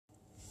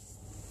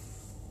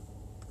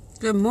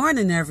Good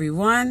morning,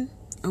 everyone,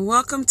 and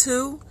welcome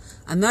to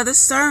another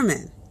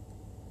sermon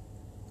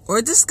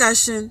or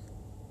discussion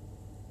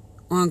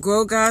on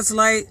Grow God's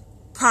Light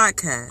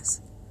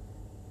podcast.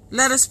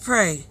 Let us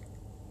pray.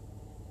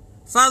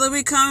 Father,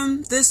 we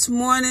come this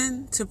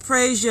morning to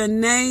praise your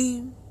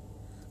name,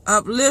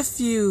 uplift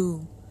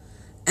you,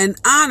 and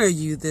honor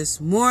you this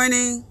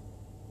morning.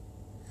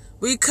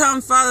 We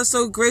come, Father,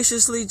 so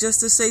graciously just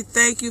to say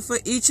thank you for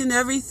each and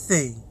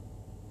everything.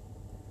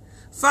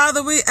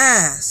 Father, we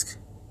ask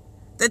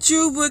that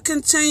you would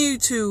continue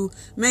to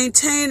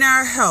maintain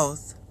our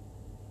health,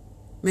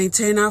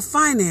 maintain our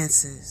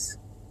finances,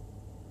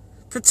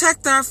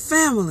 protect our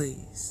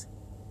families,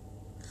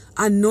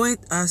 anoint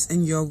us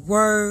in your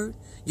word,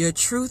 your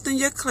truth, and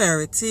your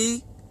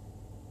clarity.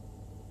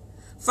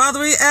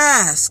 Father, we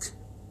ask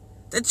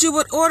that you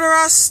would order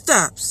our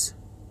steps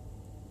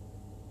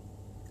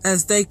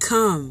as they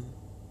come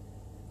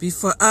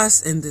before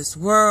us in this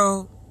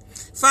world.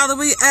 Father,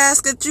 we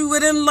ask that you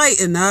would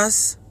enlighten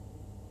us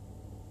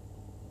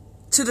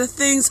to the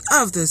things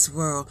of this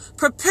world.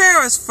 Prepare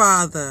us,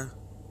 Father,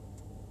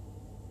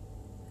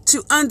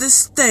 to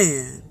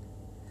understand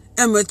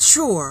and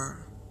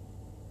mature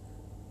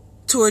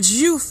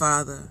towards you,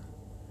 Father.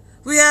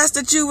 We ask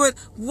that you would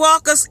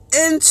walk us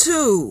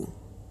into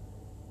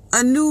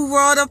a new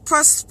world of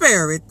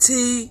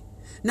prosperity,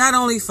 not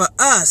only for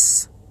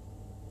us,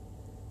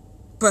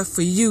 but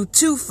for you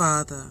too,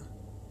 Father.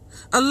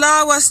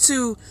 Allow us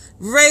to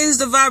raise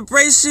the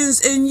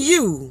vibrations in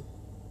you.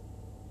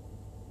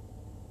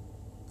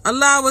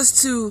 Allow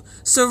us to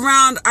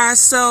surround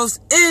ourselves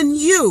in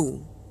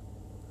you.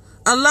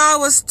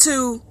 Allow us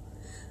to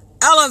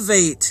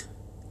elevate,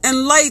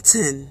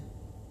 enlighten,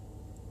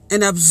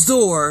 and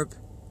absorb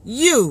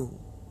you.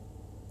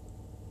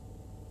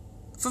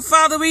 For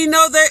Father, we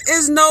know there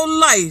is no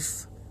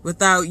life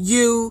without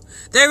you.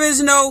 There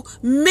is no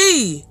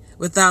me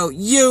without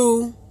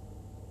you.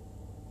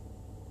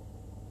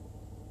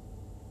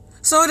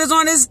 So it is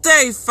on this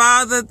day,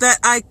 Father, that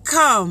I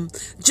come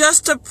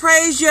just to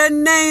praise your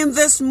name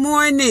this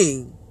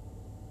morning.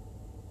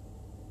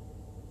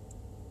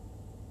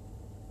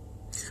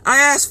 I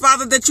ask,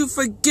 Father, that you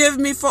forgive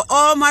me for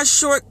all my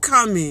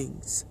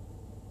shortcomings.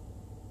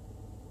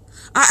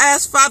 I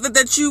ask, Father,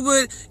 that you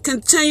would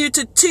continue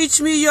to teach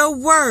me your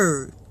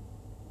word.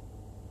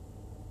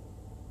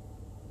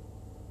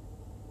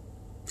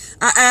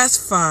 I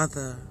ask,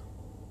 Father,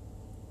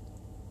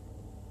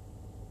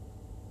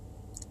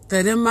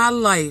 that in my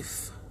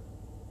life,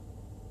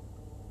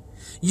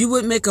 you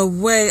would make a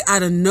way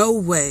out of no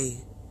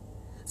way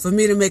for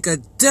me to make a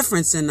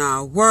difference in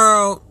our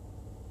world.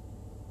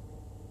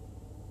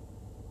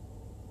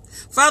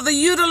 Father,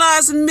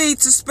 utilize me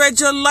to spread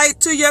your light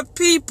to your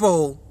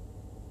people.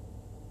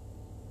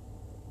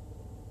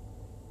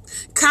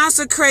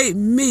 Consecrate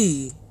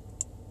me.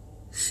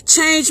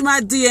 Change my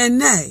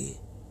DNA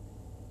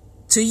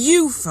to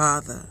you,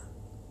 Father.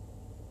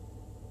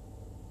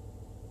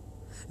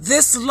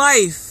 This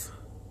life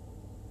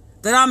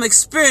that I'm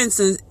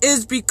experiencing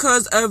is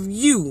because of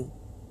you.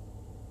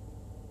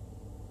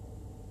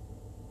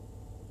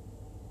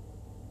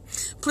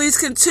 Please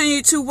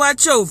continue to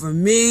watch over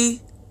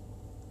me.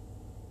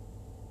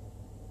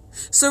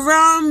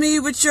 Surround me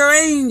with your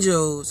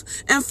angels.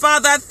 And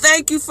Father, I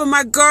thank you for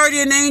my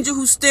guardian angel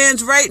who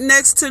stands right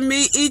next to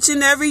me each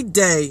and every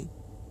day.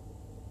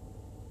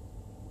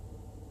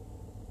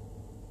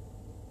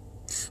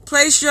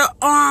 Place your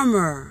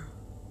armor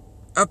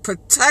of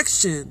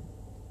protection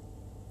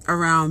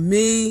around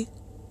me.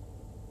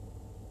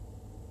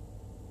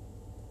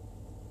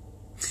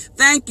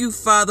 Thank you,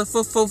 Father,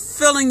 for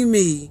fulfilling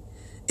me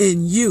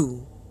in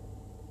you.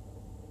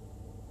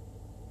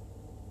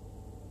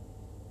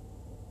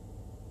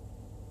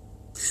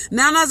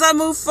 Now, as I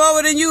move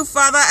forward in you,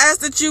 Father, I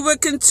ask that you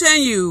would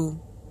continue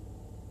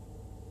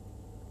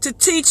to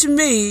teach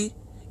me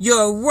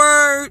your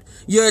word,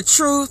 your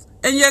truth,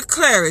 and your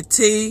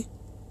clarity.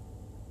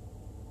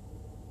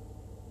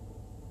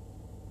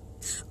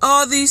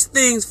 All these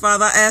things,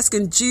 Father, I ask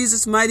in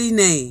Jesus' mighty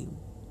name.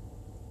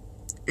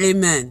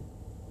 Amen.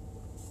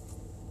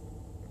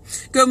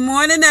 Good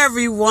morning,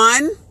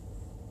 everyone.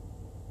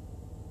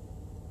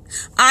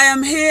 I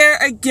am here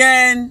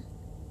again,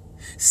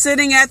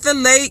 sitting at the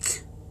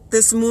lake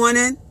this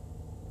morning.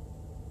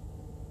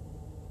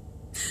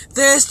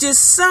 There's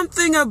just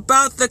something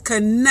about the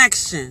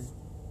connection.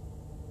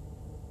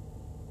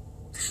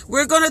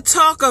 We're going to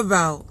talk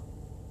about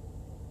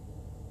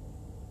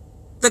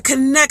the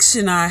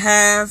connection I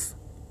have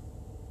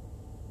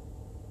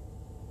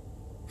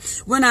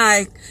when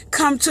I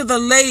come to the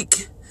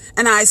lake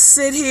and I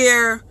sit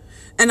here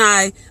and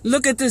I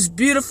look at this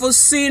beautiful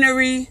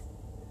scenery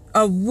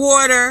of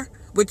water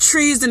with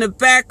trees in the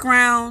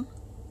background,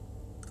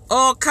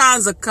 all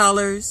kinds of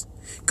colors,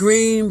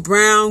 green,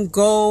 brown,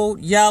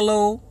 gold,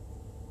 yellow,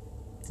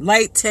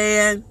 light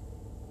tan.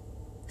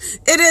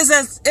 It is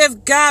as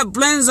if God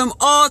blends them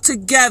all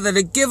together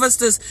to give us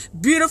this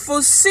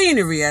beautiful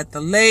scenery at the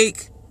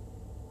lake.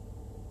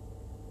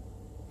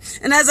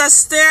 And as I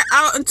stare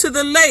out into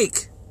the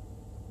lake,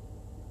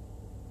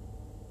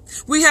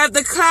 We have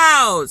the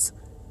clouds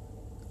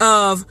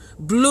of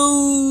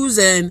blues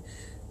and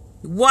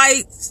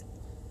whites.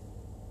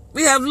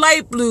 We have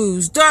light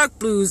blues, dark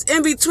blues,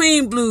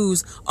 in-between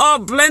blues, all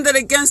blended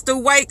against the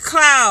white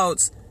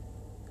clouds,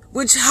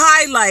 which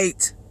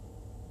highlight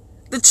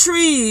the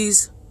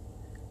trees,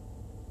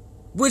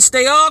 which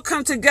they all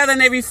come together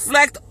and they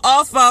reflect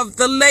off of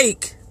the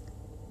lake.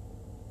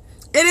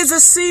 It is a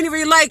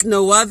scenery like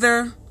no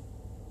other.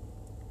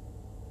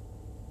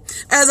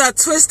 As I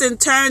twist and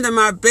turned in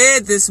my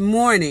bed this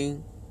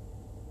morning,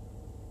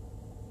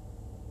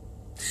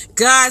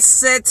 God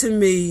said to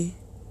me,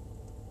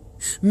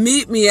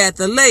 meet me at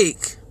the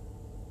lake.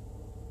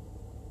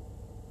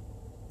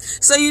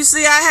 So you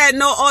see, I had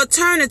no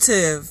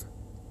alternative.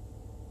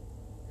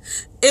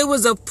 It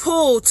was a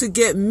pull to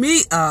get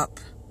me up,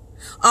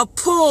 a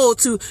pull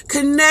to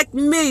connect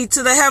me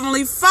to the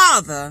Heavenly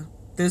Father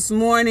this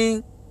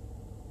morning.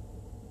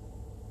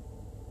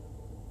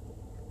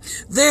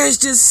 There's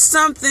just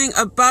something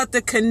about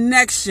the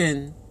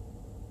connection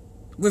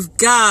with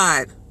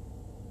God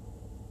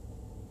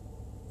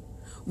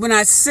when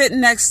I sit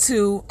next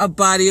to a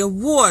body of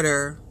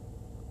water.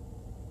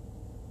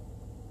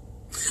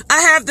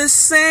 I have the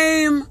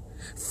same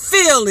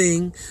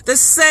feeling, the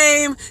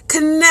same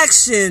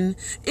connection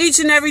each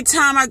and every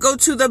time I go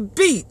to the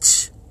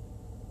beach.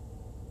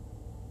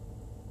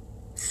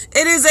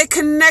 It is a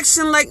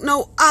connection like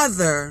no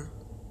other.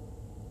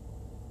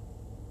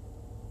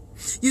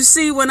 You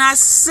see, when I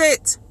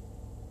sit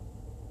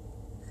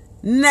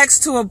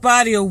next to a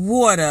body of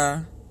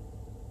water,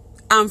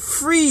 I'm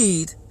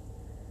freed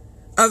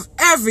of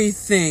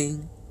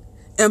everything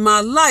in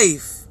my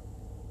life.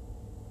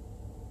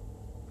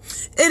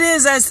 It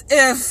is as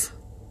if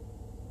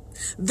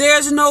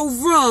there's no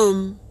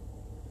room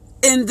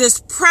in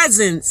this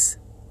presence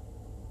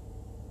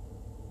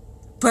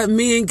but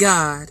me and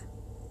God.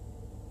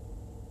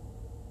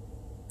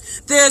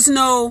 There's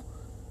no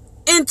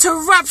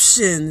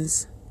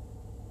interruptions.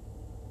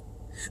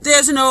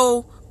 There's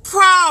no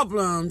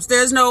problems.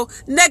 There's no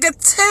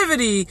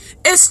negativity.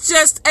 It's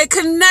just a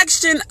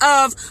connection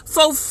of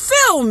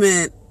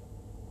fulfillment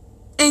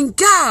in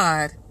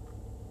God.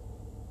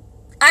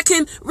 I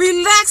can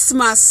relax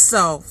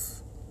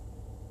myself.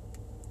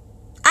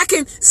 I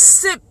can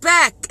sit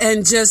back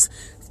and just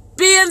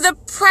be in the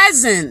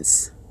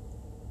presence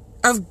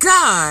of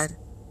God.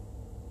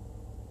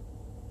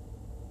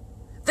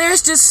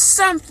 There's just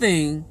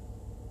something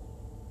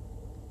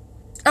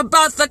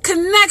about the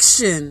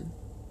connection.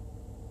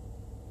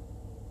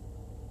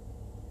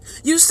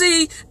 You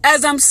see,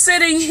 as I'm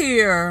sitting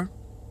here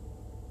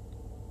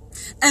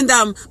and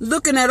I'm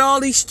looking at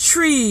all these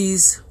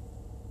trees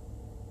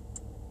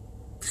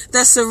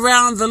that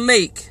surround the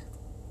lake,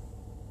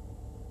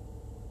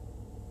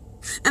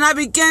 and I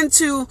began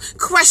to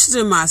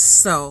question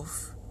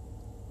myself.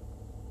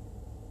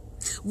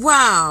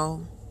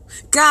 Wow,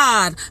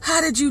 God, how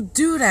did you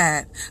do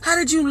that? How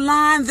did you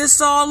line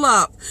this all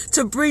up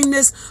to bring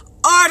this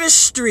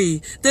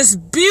artistry, this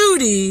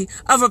beauty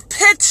of a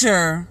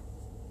picture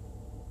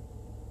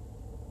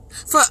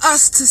for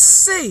us to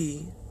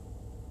see?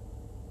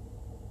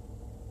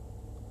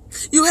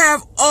 You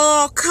have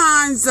all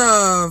kinds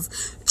of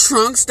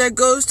trunks that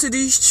goes to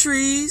these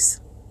trees.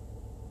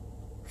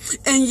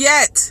 And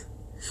yet,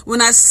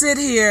 when I sit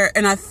here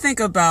and I think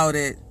about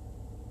it,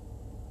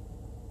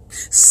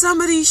 some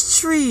of these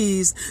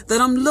trees that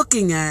I'm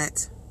looking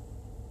at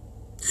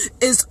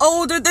is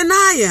older than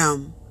I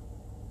am.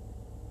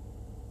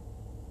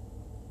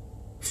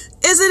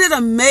 Isn't it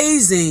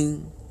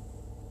amazing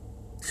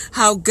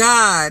how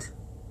God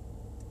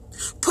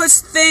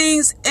puts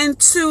things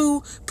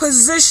into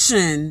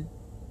position?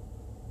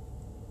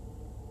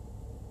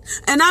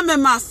 And I'm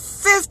in my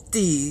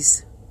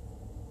 50s.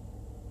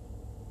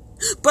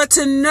 But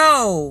to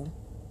know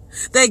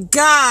that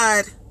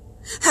God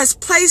has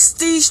placed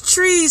these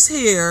trees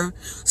here,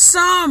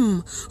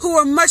 some who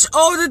are much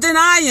older than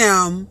I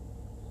am,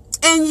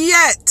 and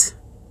yet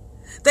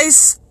they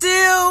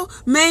still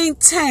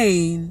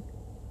maintain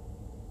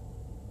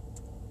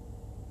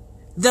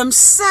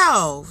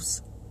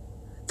themselves.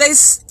 They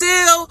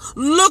still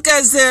look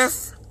as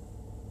if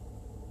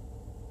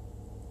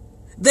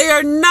they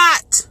are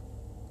not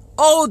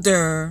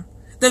older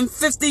than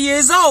 50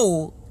 years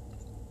old.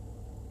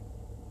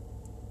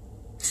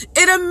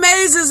 It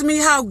amazes me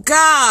how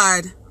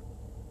God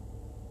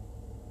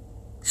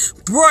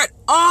brought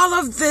all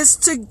of this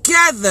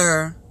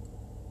together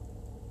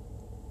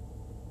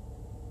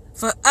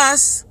for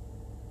us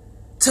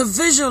to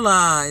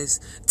visualize,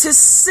 to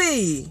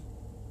see,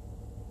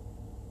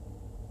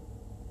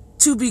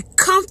 to be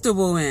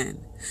comfortable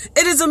in.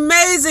 It is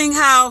amazing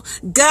how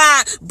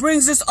God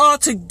brings this all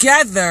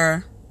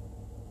together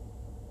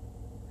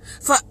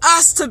for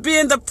us to be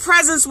in the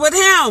presence with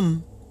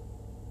Him.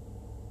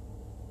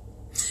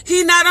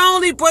 He not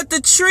only brought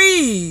the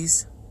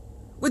trees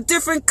with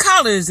different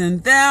colors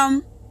in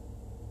them,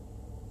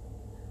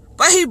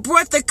 but He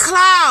brought the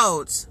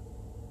clouds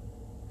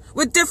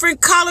with different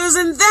colors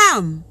in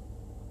them.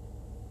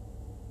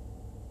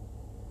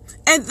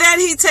 And then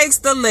He takes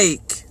the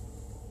lake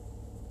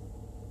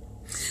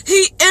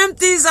He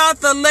empties out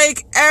the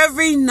lake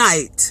every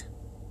night.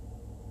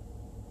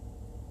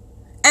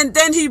 And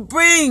then he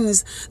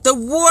brings the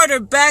water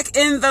back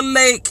in the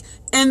lake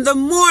in the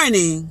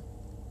morning.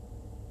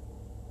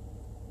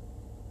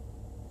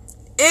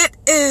 It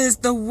is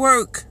the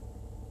work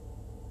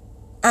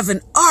of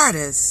an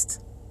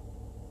artist.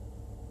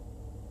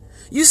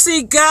 You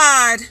see,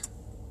 God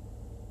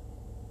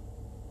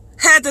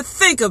had to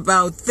think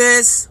about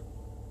this.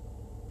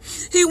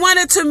 He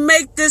wanted to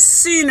make this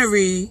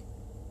scenery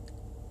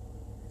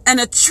an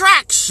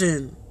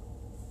attraction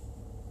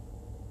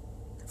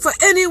for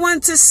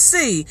anyone to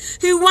see.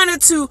 He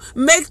wanted to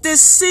make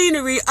this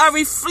scenery a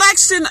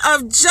reflection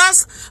of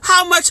just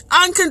how much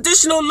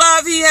unconditional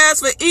love he has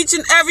for each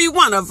and every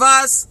one of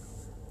us.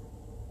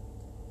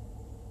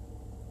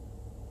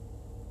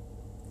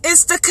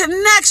 It's the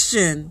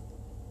connection.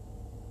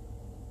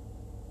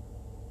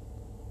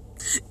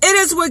 It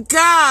is what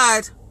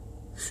God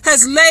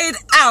has laid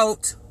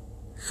out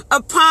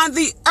upon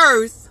the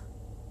earth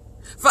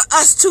for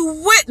us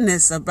to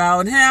witness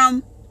about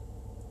him.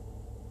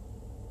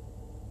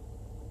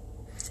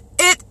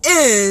 It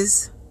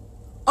is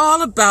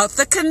all about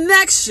the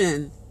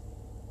connection.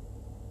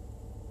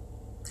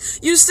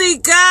 You see,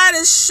 God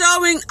is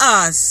showing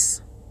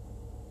us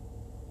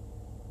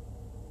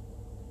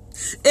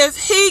if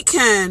he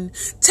can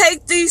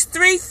take these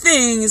three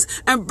things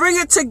and bring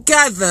it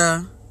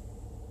together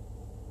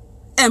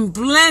and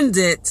blend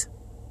it,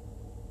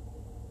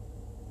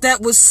 that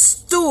would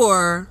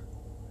store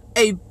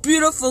a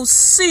beautiful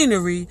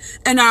scenery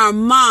in our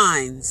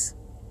minds.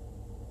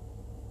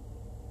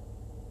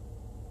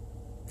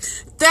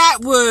 That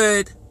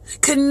would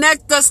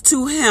connect us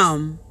to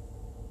him.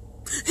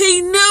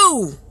 He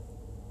knew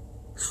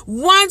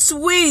once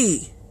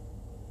we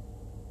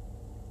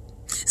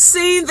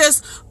seen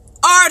this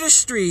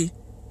artistry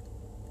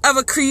of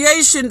a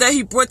creation that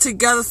he brought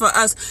together for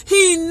us,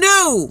 he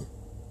knew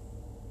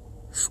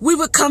we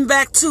would come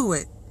back to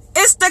it.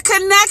 It's the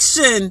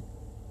connection.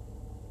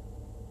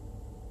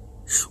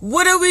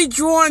 What are we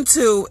drawn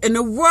to in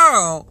the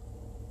world?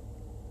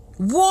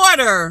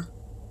 Water,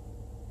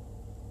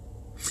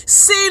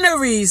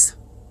 sceneries.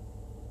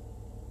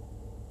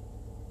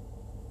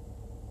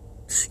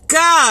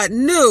 God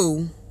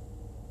knew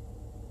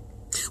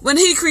when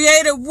he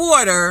created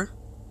water,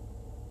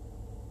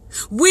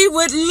 we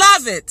would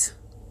love it.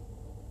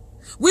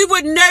 We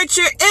would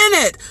nurture in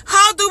it.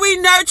 How do we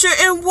nurture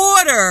in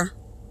water?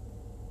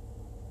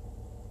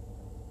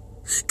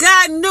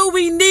 God knew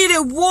we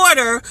needed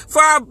water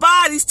for our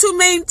bodies to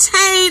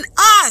maintain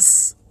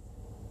us.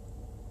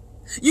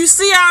 You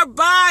see, our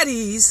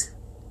bodies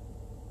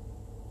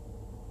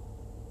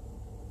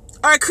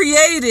are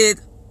created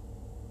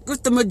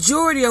with the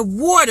majority of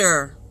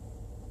water.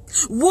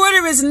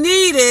 Water is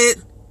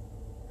needed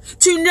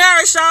to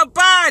nourish our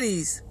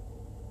bodies.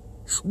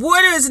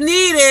 Water is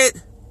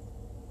needed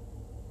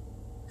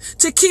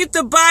to keep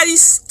the body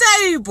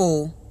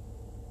stable.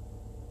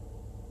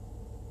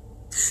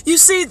 You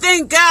see,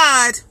 then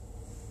God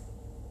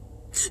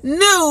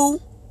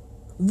knew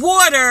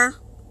water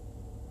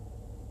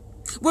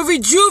would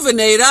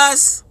rejuvenate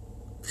us,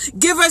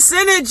 give us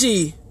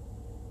energy,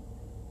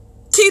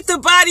 keep the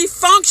body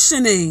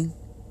functioning.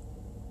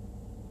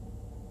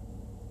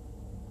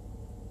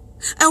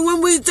 And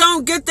when we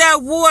don't get that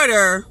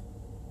water,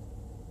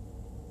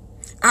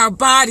 our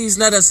bodies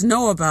let us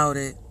know about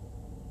it.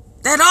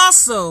 That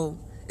also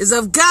is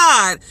of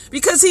God,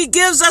 because he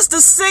gives us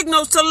the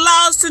signals to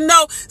allow us to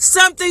know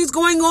something's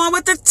going on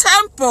with the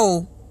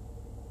temple.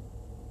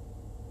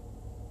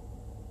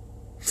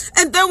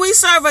 And then we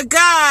serve a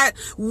God,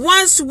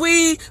 once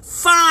we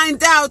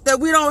find out that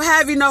we don't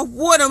have enough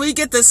water, we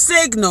get the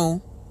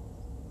signal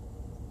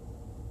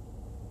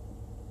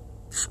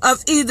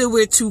of either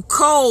we're too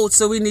cold,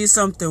 so we need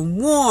something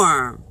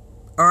warm,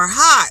 or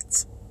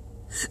hot.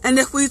 And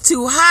if we're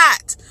too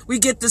hot, we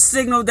get the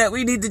signal that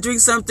we need to drink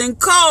something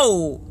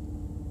cold,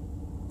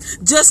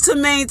 just to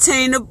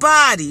maintain the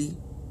body.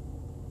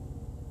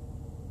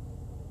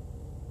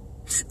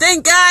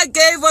 Then God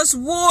gave us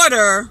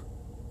water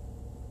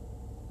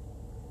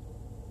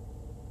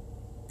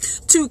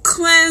to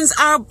cleanse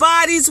our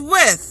bodies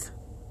with.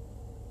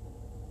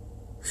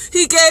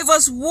 He gave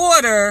us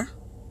water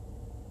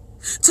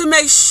to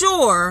make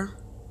sure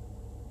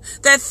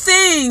that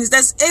things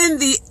that's in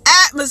the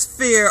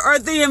atmosphere or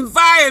the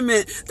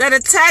environment that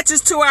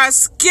attaches to our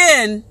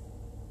skin,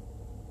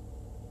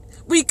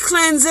 we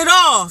cleanse it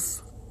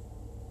off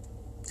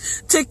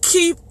to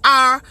keep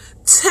our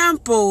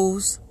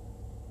temples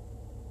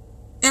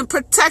in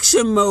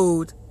protection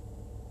mode.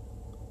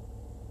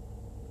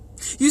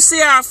 You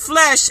see, our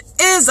flesh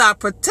is our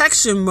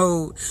protection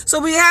mode, so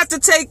we have to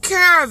take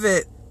care of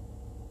it.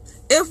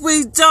 If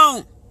we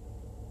don't,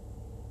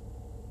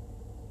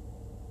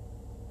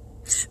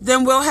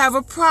 then we'll have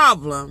a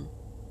problem.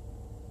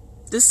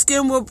 The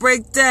skin will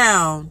break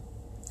down,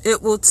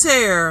 it will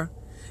tear,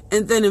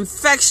 and then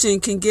infection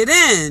can get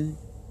in.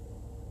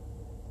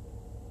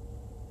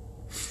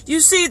 You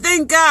see,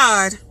 then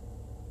God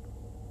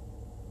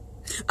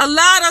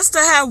allowed us to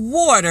have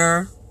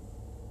water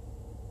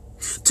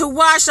to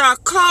wash our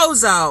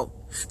clothes out,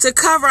 to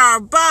cover our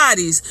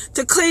bodies,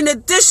 to clean the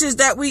dishes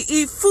that we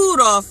eat food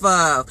off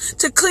of,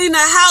 to clean the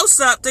house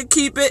up, to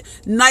keep it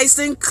nice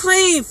and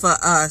clean for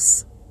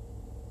us.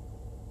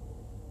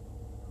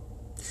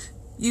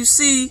 You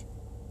see,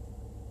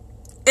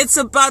 it's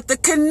about the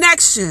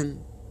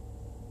connection.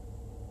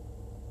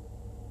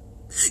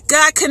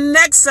 God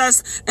connects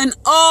us in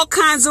all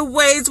kinds of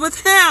ways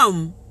with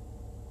Him.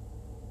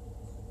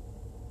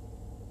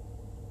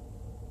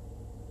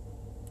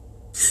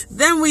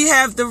 Then we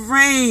have the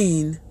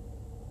rain.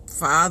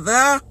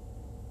 Father,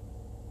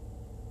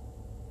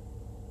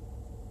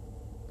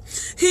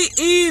 He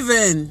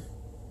even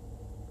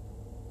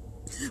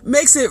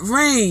makes it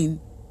rain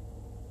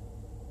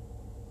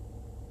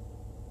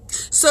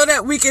so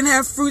that we can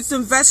have fruits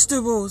and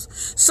vegetables,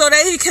 so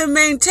that He can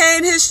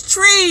maintain His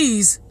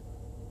trees,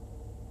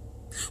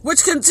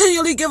 which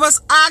continually give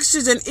us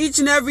oxygen each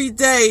and every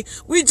day.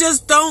 We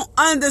just don't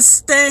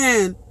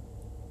understand.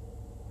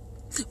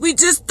 We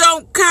just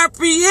don't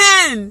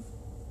comprehend.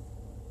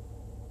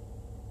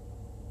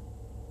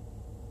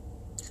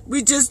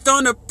 We just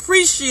don't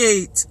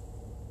appreciate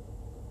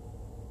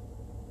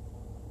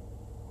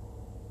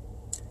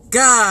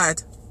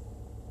God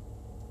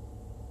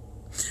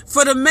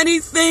for the many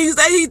things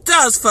that He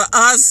does for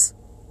us.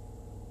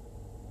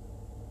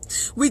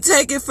 We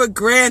take it for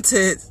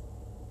granted.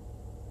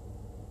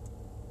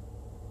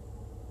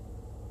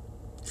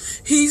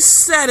 He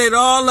set it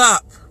all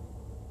up.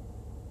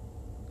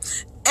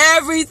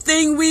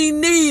 Everything we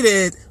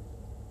needed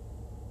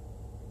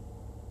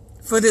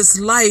for this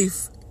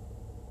life,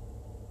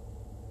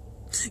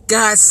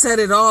 God set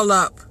it all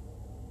up.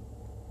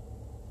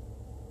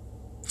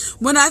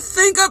 When I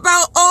think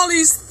about all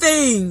these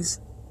things,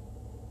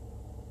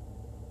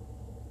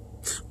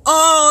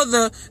 all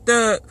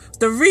the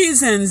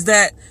reasons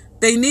that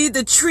they need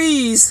the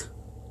trees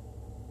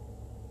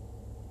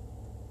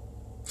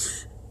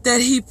that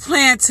He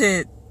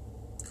planted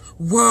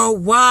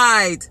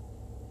worldwide,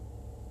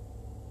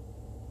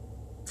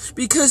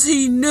 because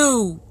He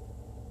knew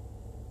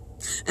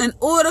in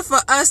order for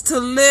us to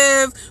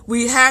live,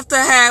 we have to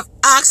have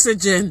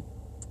oxygen.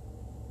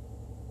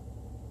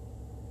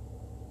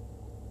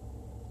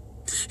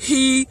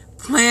 He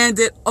planned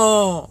it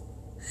all.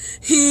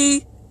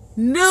 He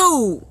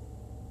knew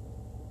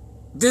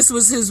this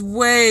was His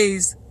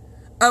ways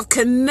of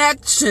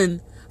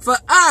connection for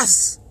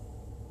us.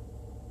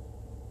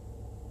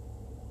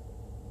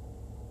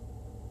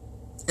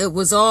 It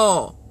was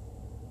all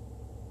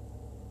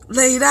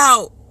laid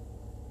out.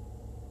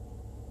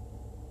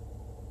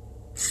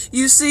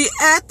 You see,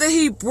 after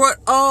He brought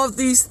all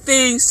these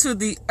things to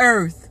the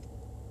earth,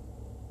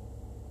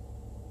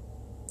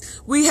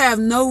 we have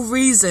no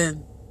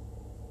reason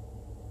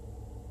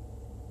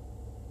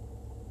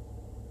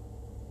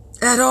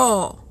at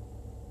all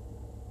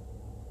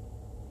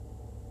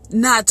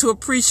not to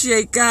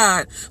appreciate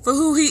God for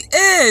who He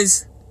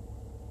is.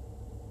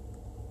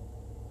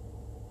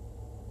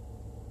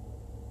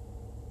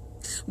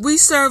 We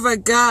serve a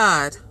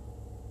God.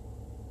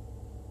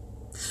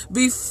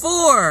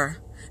 Before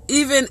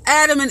even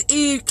Adam and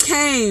Eve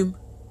came,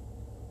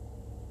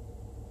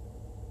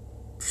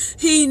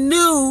 He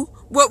knew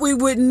what we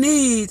would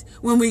need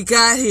when we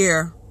got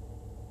here.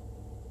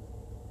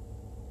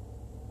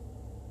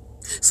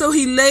 So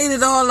He laid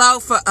it all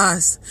out for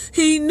us.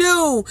 He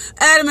knew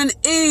Adam and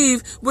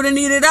Eve would have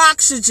needed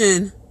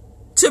oxygen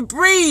to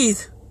breathe,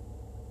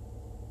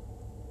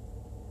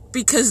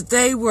 because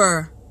they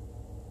were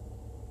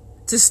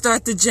to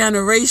start the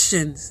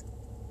generations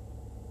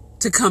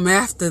to come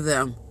after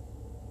them.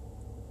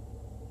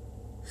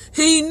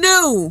 He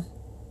knew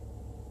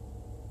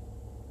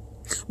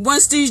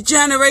once these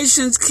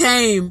generations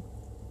came,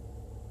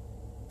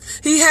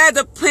 He had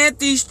to plant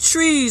these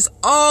trees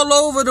all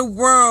over the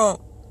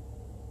world,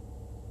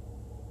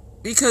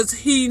 because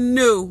He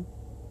knew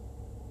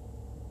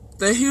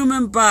the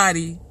human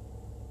body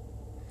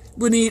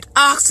would need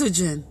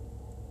oxygen,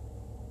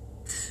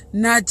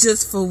 not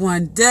just for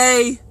one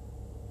day,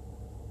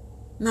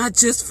 not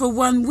just for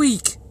 1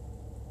 week,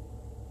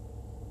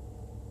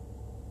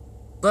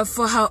 but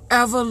for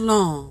however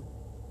long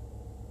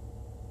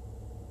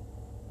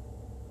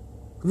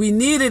we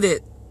needed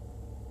it,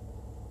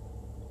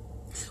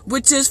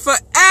 which is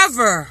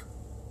forever.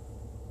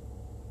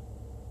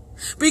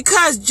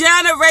 Because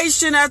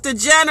generation after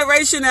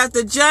generation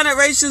after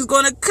generation is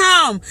going to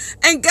come,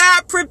 and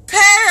God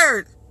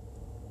prepared.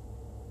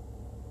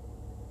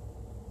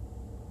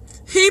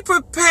 He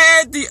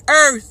prepared the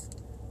earth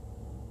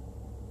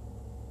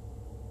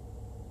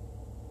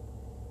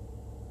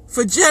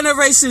for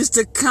generations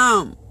to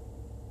come.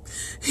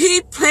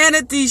 He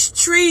planted these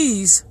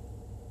trees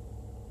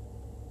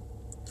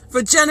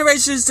for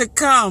generations to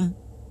come.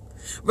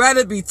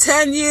 Whether it be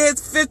 10 years,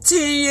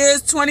 15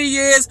 years, 20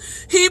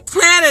 years, He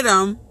planted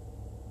them.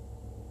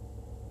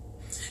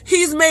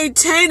 He's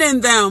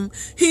maintaining them.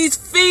 He's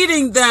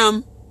feeding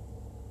them.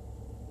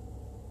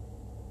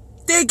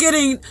 They're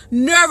getting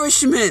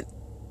nourishment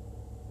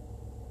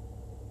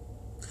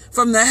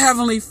from the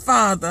Heavenly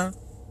Father.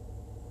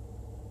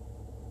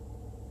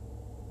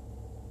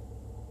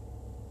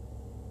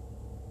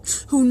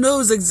 who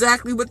knows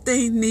exactly what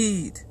they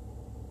need,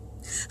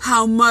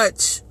 how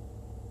much,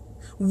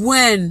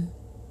 when,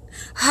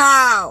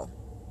 how.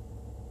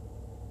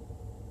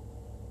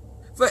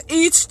 For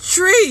each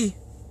tree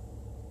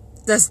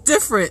that's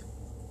different,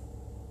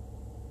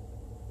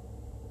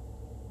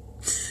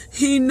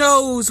 He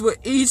knows what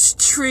each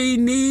tree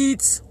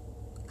needs,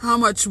 how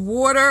much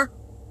water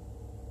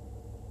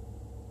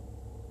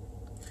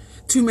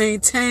to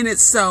maintain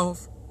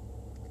itself.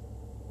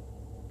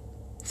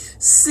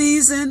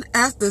 Season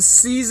after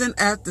season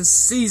after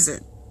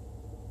season.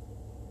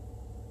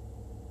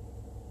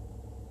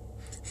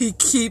 He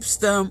keeps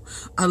them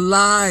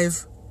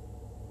alive.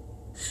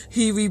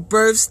 He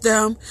rebirths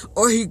them,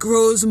 or He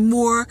grows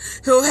more.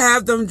 He'll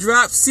have them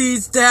drop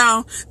seeds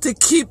down to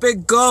keep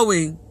it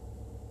going.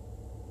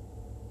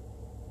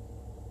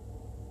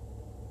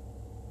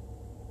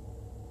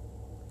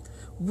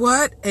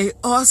 What an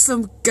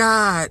awesome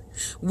God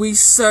we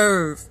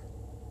serve.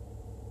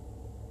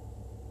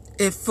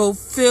 It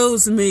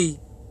fulfills me.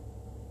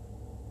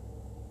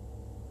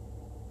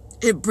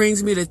 It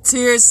brings me to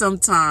tears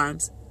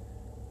sometimes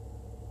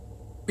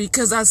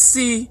because I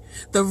see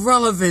the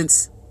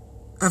relevance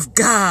of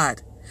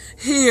God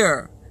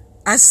here.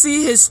 I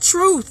see His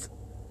truth.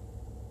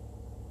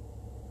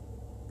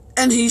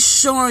 And He's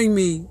showing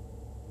me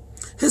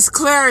His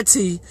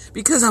clarity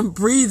because I'm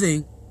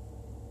breathing.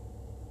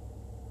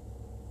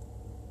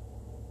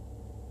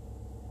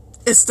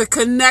 It's the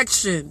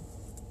connection.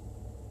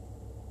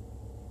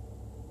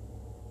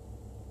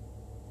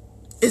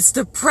 It's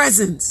the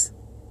presence.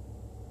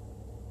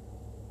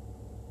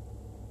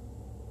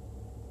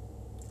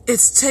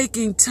 It's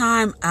taking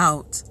time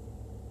out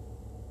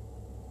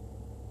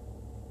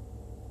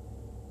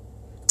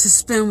to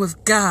spend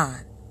with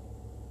God.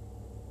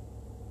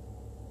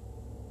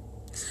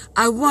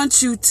 I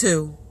want you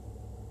to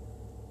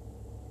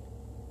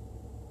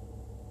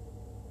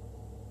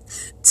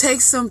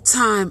take some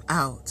time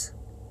out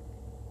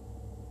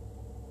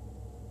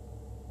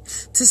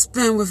to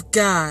spend with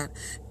God.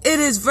 It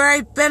is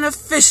very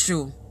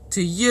beneficial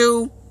to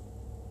you.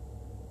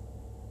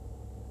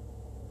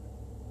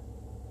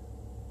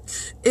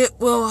 It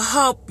will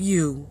help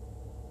you.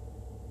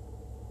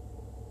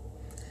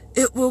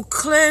 It will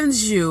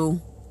cleanse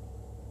you.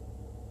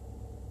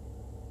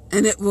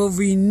 And it will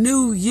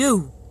renew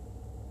you.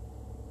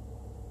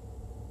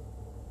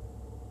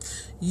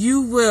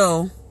 You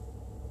will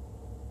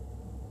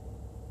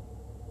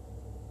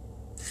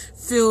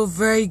feel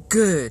very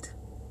good.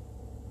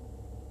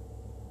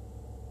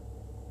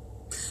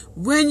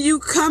 When you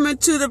come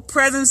into the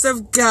presence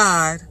of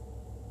God,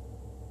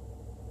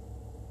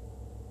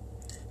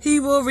 He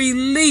will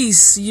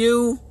release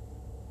you.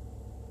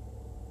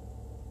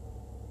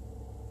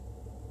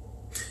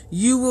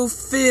 You will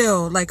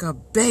feel like a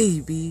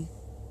baby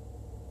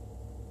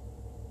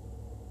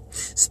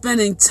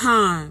spending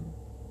time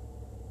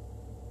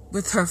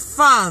with her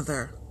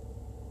Father.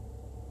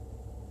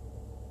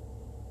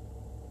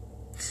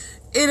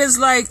 It is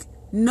like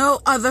no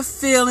other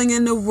feeling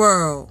in the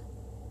world.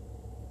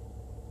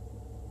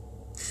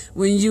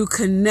 When you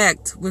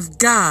connect with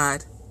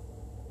God,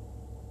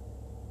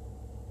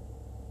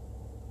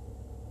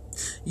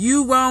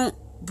 you won't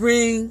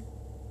bring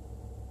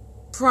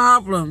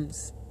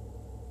problems.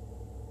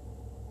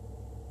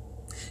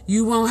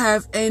 You won't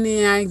have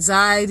any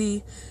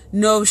anxiety,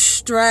 no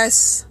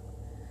stress,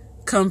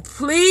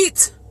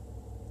 complete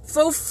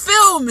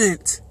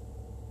fulfillment.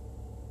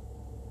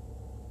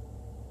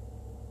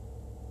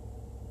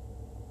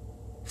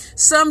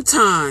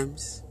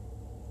 Sometimes,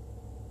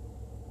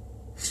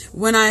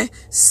 when I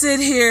sit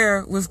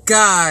here with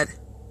God,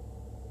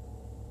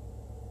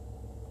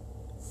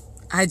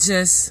 I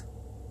just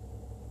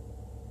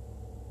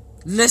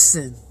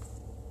listen.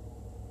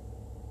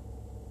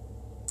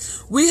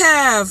 We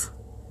have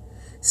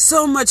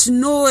so much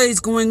noise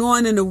going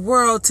on in the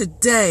world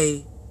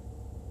today.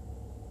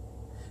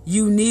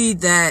 You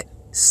need that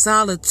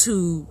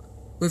solitude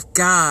with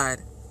God.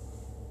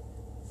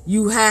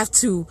 You have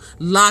to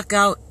lock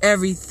out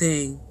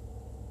everything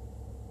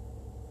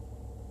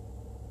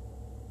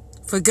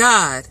for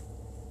God.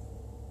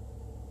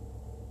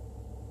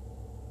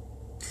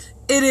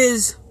 It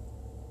is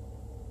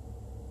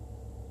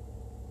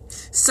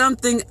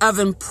something of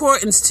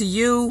importance to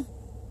you.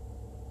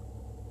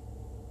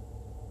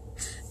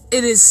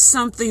 It is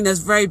something that's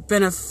very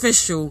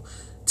beneficial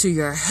to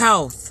your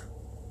health.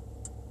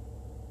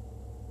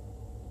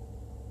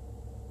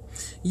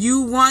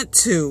 You want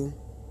to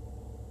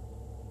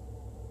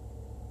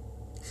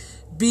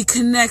be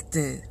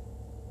connected.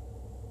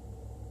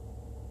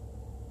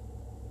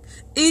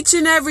 Each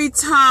and every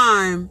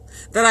time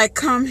that I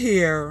come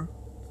here,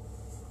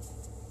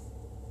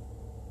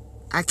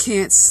 I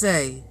can't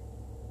say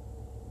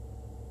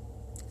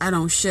I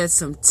don't shed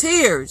some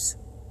tears,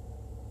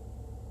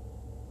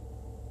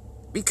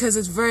 because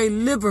it's very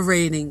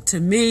liberating to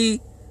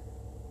me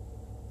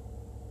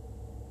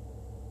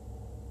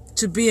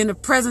to be in the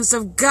presence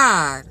of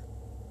God.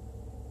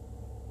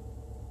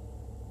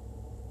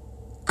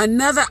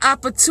 Another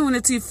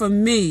opportunity for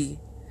me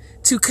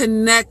to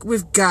connect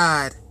with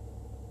God.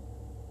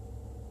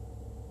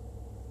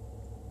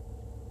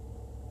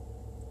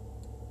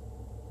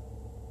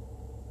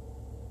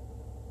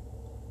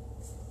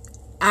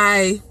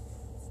 I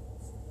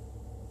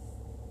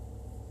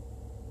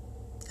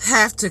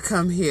have to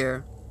come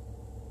here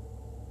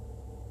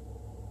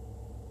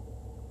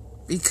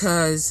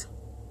because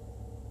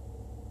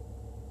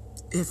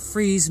it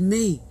frees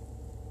me.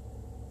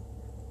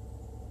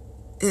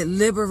 It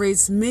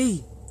liberates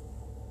me.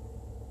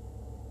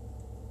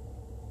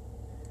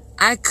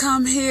 I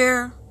come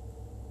here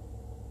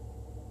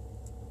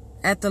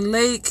at the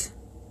lake.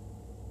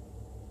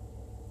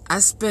 I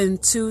spend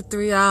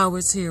 2-3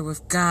 hours here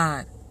with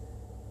God.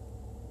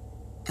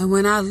 And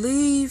when I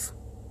leave,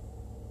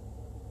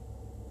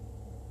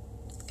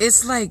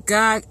 it's like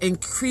God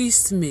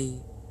increased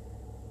me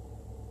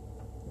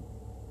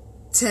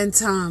 10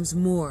 times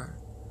more.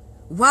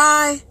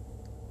 Why?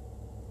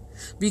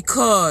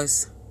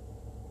 Because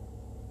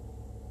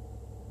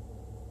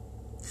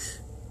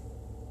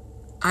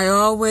I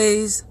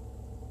always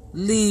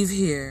leave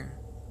here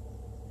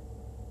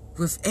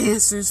with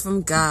answers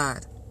from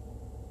God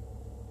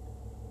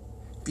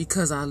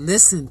because I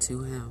listen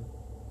to Him.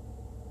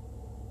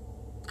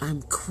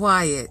 I'm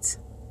quiet.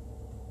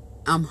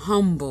 I'm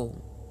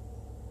humble.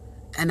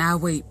 And I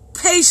wait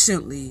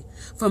patiently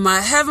for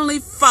my Heavenly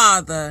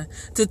Father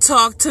to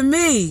talk to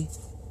me.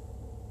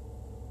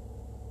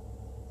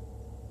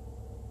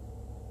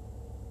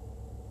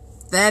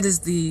 That is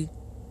the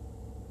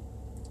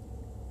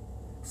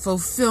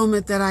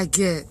fulfillment that I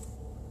get.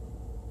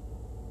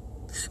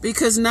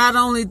 Because not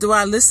only do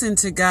I listen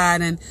to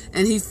God and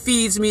He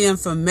feeds me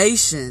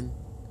information,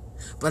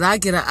 but I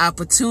get an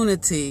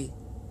opportunity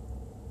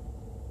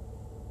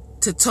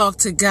to talk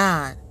to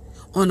God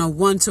on a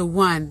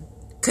one-to-one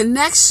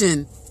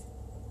connection.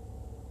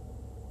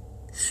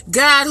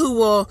 God who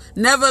will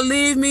never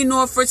leave me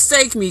nor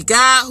forsake me.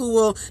 God who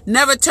will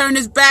never turn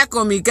His back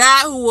on me.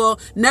 God who will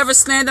never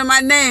slander my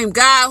name.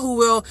 God who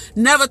will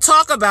never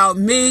talk about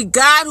me.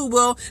 God who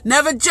will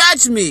never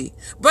judge me.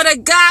 But a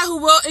God who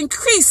will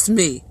increase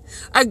me.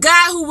 A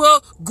God who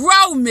will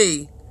grow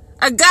me.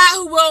 A God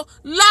who will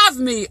love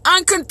me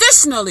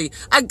unconditionally.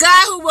 A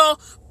God who will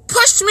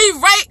push me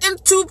right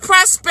into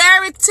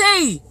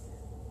prosperity.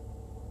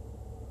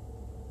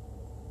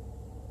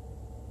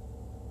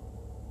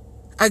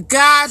 A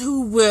God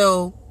who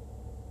will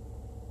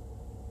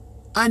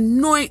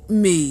anoint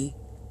me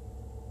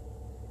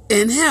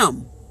in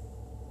Him.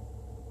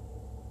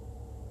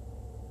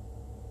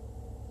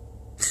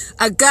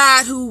 A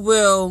God who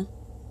will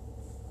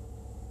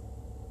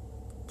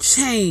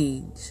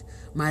change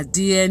my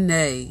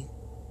DNA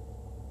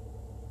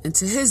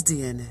into His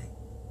DNA.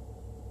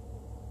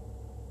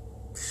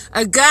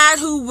 A God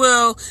who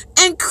will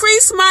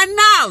increase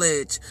my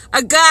knowledge.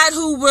 A God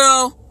who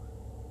will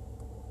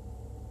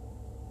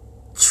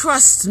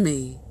trust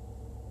me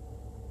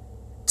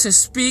to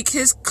speak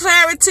His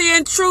clarity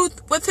and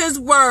truth with His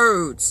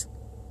words.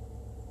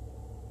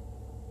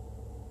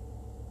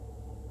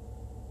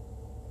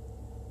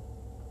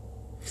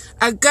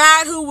 A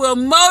God who will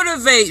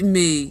motivate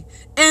me,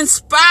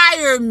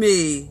 inspire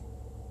me,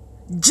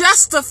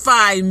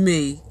 justify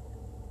me.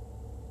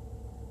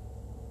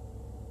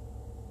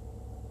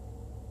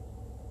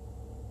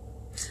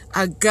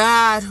 A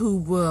God who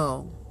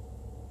will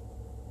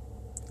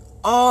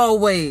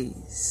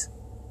always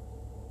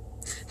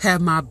have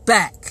my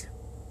back.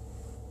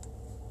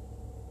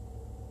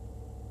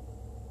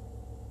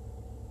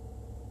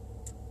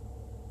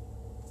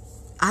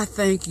 I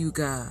thank you,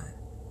 God,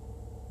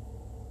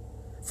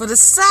 for the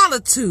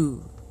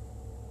solitude,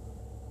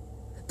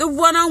 the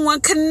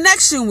one-on-one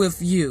connection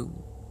with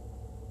you.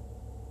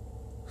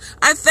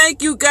 I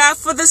thank you, God,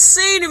 for the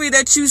scenery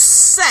that you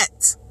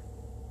set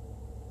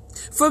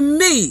for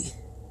me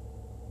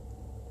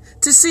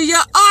to see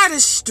your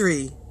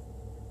artistry.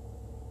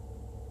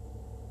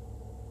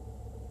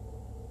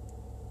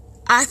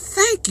 I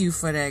thank you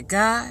for that,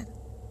 God.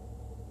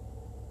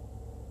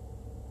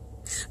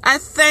 I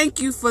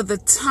thank you for the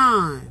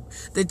time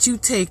that you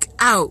take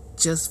out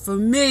just for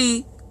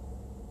me,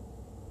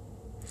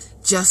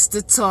 just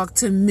to talk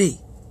to me.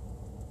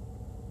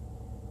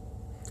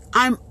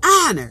 I'm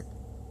honored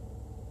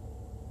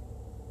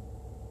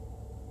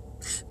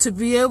to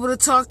be able to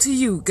talk to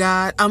you,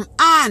 God. I'm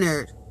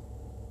honored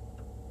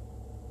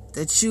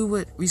that you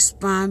would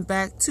respond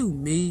back to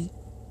me.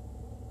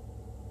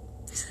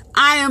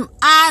 I am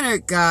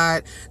honored,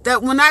 God,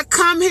 that when I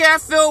come here I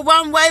feel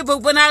one way,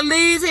 but when I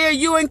leave here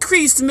you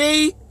increase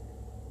me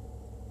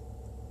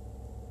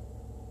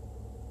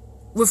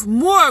with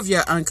more of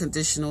your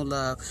unconditional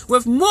love,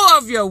 with more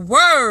of your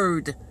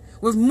word,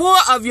 with more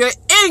of your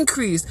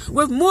increase,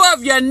 with more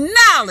of your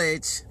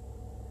knowledge.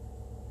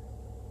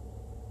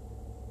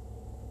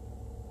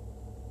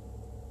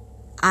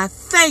 I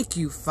thank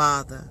you,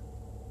 Father,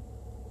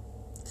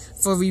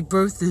 for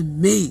rebirthing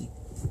me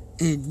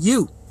in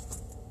you.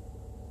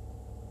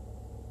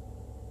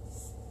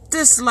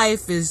 This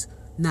life is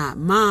not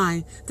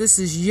mine. This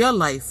is your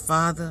life,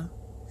 Father.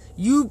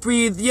 You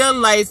breathed your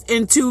life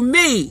into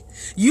me.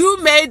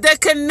 You made the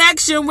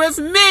connection with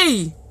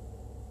me.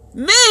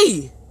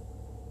 Me.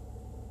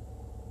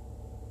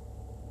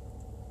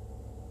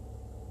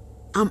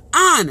 I'm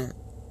honored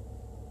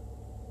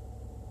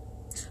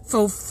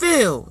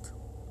fulfilled.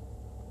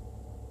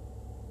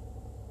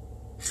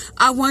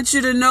 I want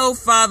you to know,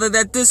 Father,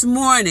 that this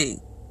morning,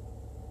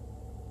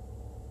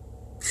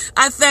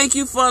 I thank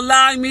you for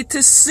allowing me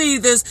to see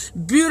this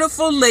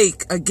beautiful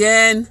lake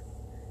again.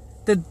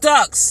 The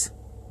ducks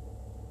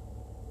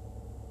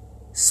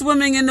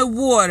swimming in the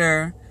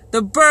water,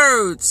 the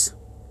birds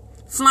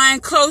flying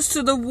close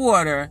to the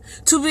water,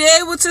 to be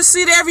able to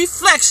see their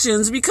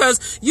reflections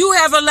because you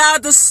have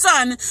allowed the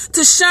sun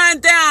to shine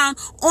down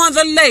on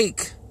the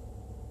lake.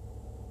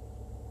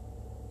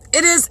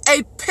 It is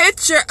a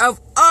picture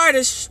of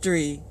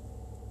artistry.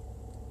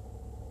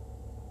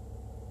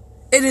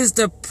 It is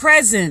the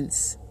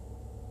presence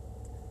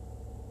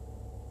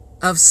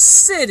of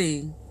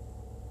sitting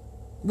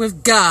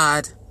with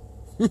God.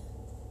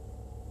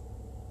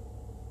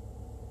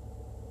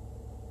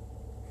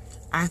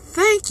 I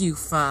thank you,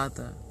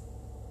 Father,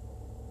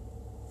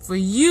 for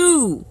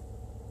you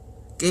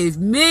gave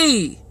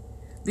me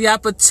the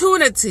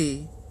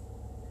opportunity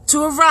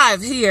to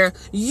arrive here.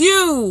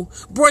 You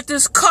brought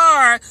this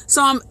car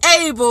so I'm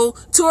able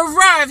to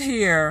arrive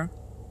here.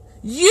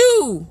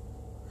 You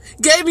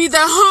gave me the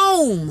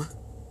home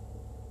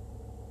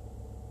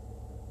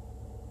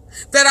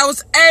that I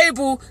was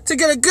able to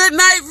get a good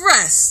night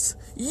rest.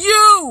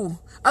 You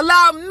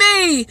allowed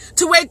me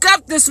to wake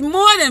up this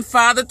morning,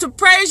 Father, to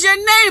praise your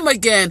name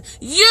again.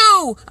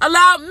 You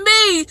allowed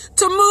me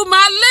to move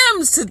my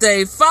limbs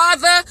today,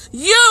 Father.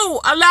 You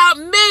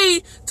allowed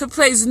me to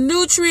place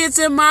nutrients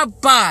in my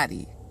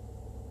body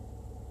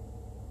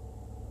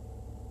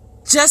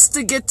just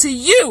to get to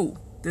you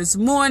this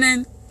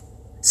morning,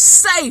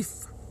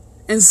 safe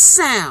and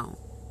sound,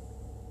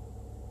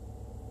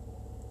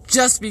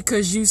 just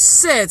because you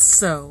said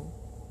so.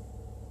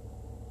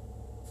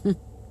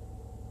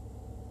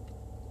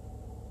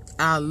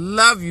 I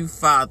love you,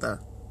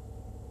 Father.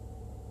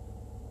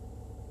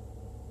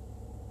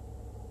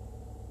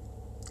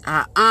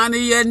 I honor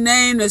your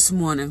name this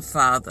morning,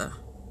 Father.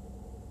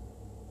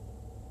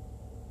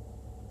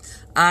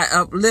 I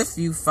uplift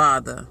you,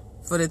 Father,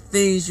 for the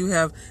things you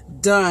have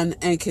done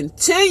and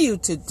continue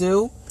to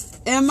do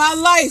in my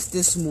life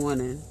this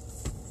morning.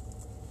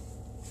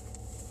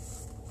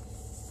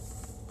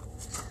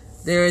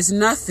 There is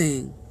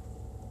nothing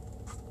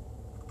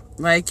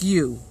like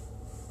you.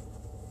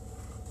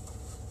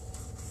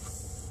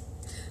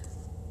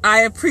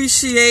 I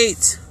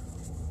appreciate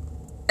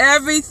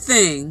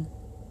everything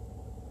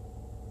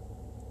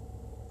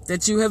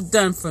that you have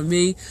done for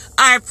me.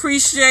 I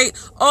appreciate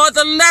all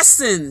the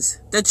lessons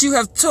that you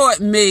have taught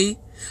me.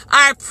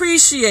 I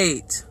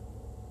appreciate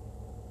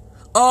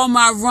all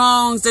my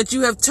wrongs that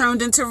you have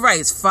turned into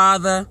rights,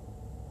 Father.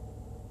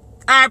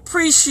 I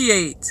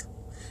appreciate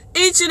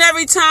each and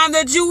every time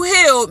that you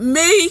healed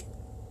me.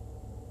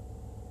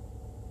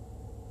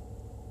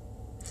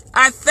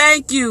 I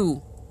thank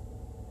you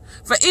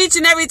for each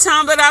and every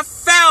time that I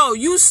fell.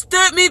 You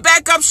stood me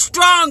back up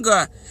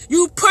stronger.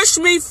 You pushed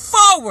me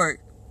forward.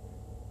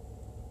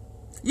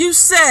 You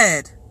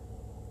said,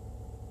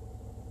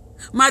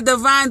 my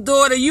divine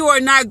daughter, you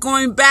are not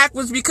going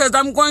backwards because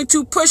I'm going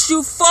to push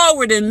you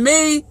forward in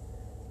me.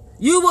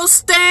 You will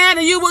stand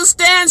and you will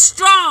stand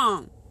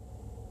strong.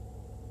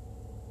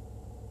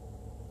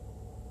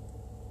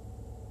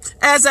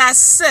 As I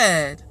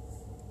said,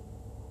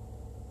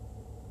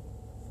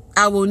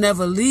 I will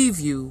never leave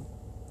you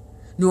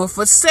nor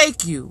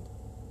forsake you.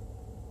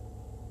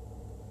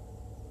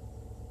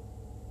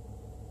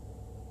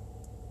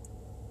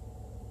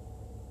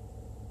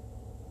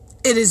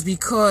 It is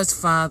because,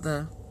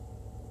 Father,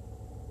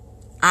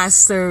 I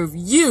serve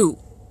you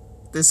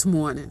this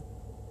morning.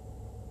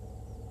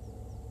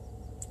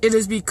 It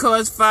is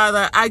because,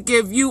 Father, I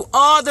give you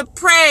all the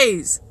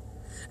praise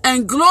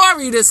and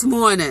glory this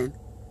morning.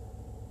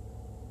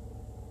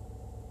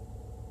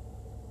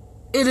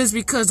 It is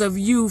because of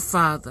you,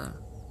 Father,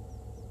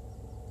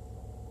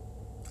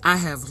 I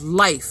have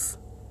life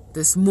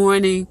this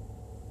morning.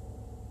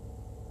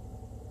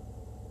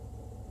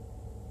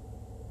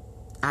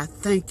 I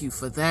thank you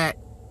for that.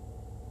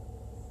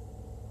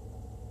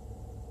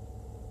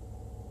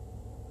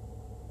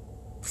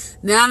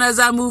 Now, as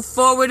I move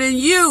forward in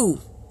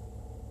you,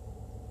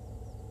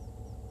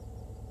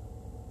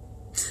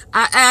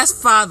 I ask,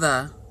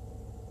 Father,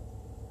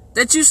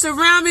 that you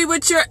surround me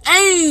with your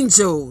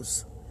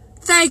angels.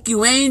 Thank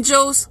you,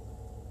 angels,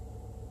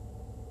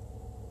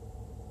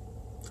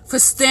 for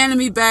standing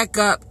me back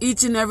up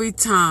each and every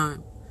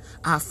time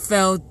I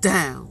fell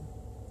down.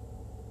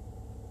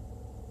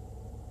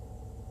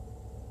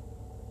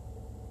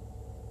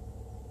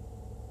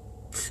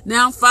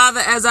 Now,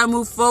 Father, as I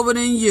move forward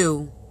in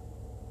you,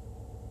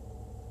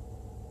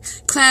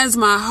 cleanse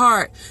my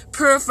heart,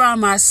 purify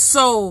my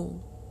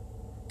soul,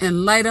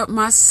 and light up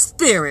my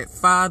spirit,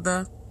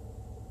 Father.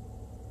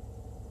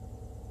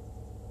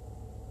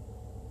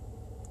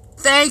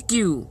 Thank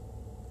you,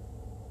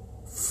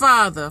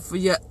 Father, for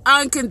your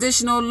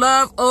unconditional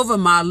love over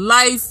my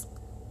life.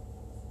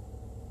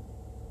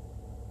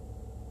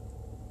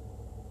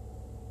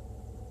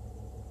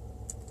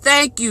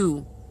 Thank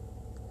you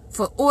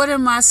for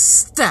ordering my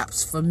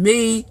steps for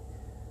me.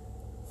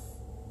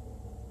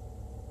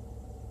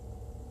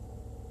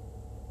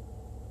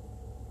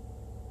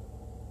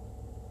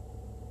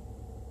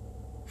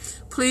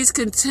 Please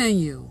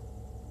continue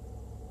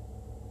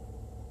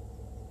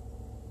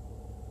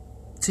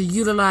to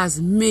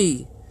utilize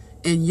me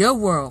in your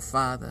world,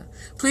 Father.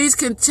 Please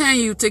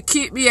continue to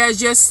keep me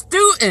as your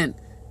student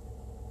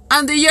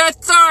under your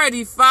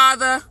authority,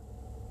 Father.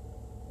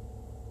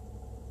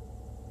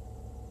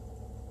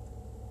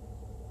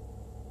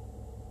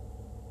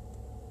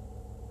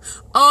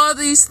 All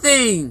these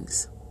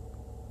things,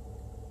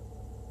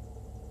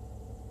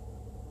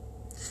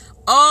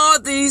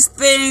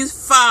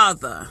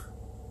 Father,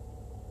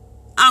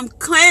 I'm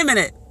claiming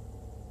it.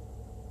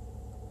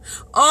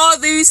 All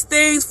these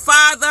things,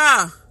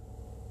 Father,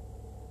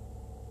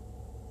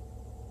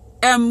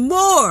 and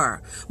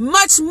more,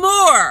 much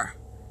more.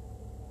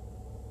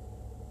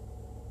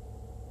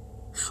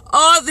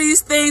 All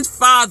these things,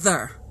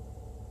 Father,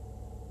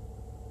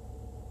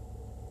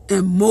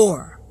 and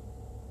more.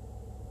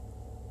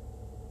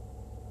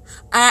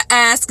 I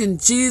ask in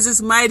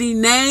Jesus' mighty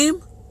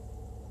name.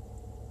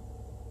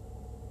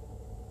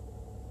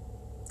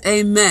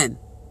 Amen.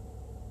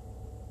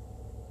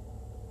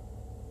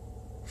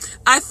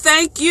 I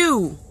thank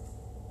you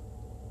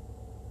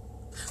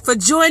for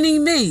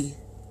joining me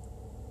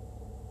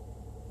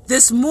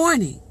this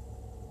morning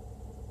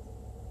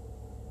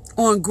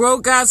on Grow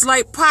God's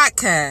Light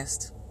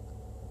podcast.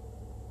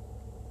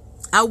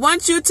 I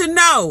want you to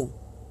know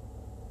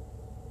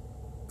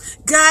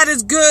God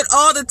is good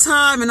all the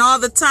time, and all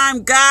the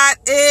time God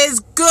is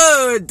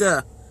good.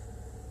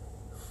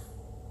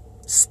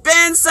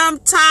 Spend some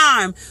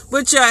time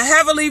with your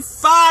Heavenly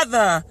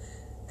Father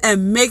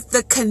and make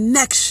the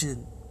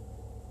connection.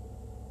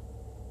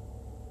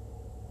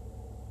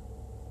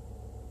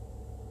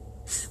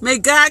 May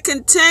God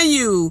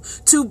continue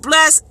to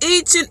bless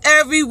each and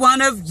every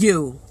one of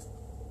you.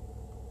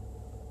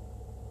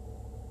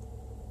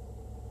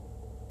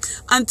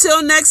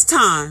 Until next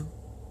time,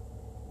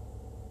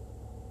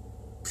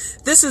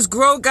 this is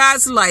Grow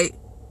God's Light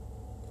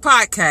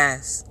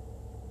podcast.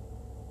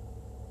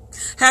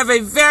 Have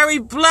a very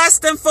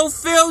blessed and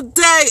fulfilled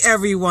day,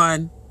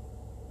 everyone.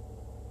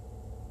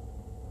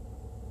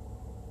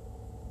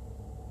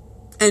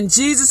 In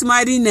Jesus'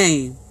 mighty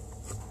name,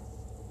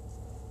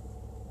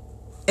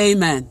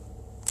 amen.